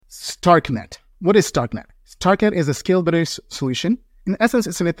StarkNet. What is StarkNet? StarkNet is a scalability solution. In essence,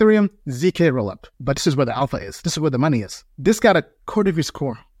 it's an Ethereum ZK Rollup, but this is where the alpha is. This is where the money is. This got a quarter-view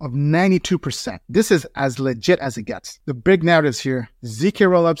score of 92%. This is as legit as it gets. The big narratives here, ZK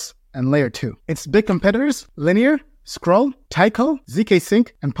Rollups and Layer 2. Its big competitors, Linear, Scroll, Tyco, ZK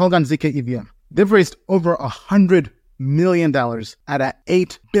Sync, and Polygon ZK EVM. They've raised over $100 million at an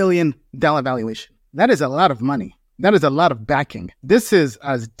 $8 billion valuation. That is a lot of money. That is a lot of backing. This is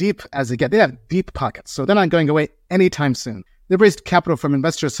as deep as it gets. They have deep pockets, so they're not going away anytime soon. They've raised capital from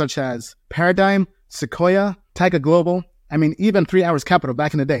investors such as Paradigm, Sequoia, Tiger Global, even 3 Hours Capital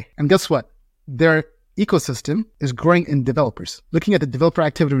back in the day. And guess what? Their ecosystem is growing in developers. Looking at the developer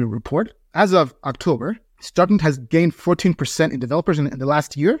activity report, as of October, StarkNet has gained 14% in developers in the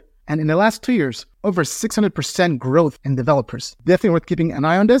last year. And in the last 2 years, over 600% growth in developers. Definitely worth keeping an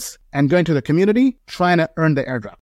eye on this and going to the community, trying to earn the airdrop.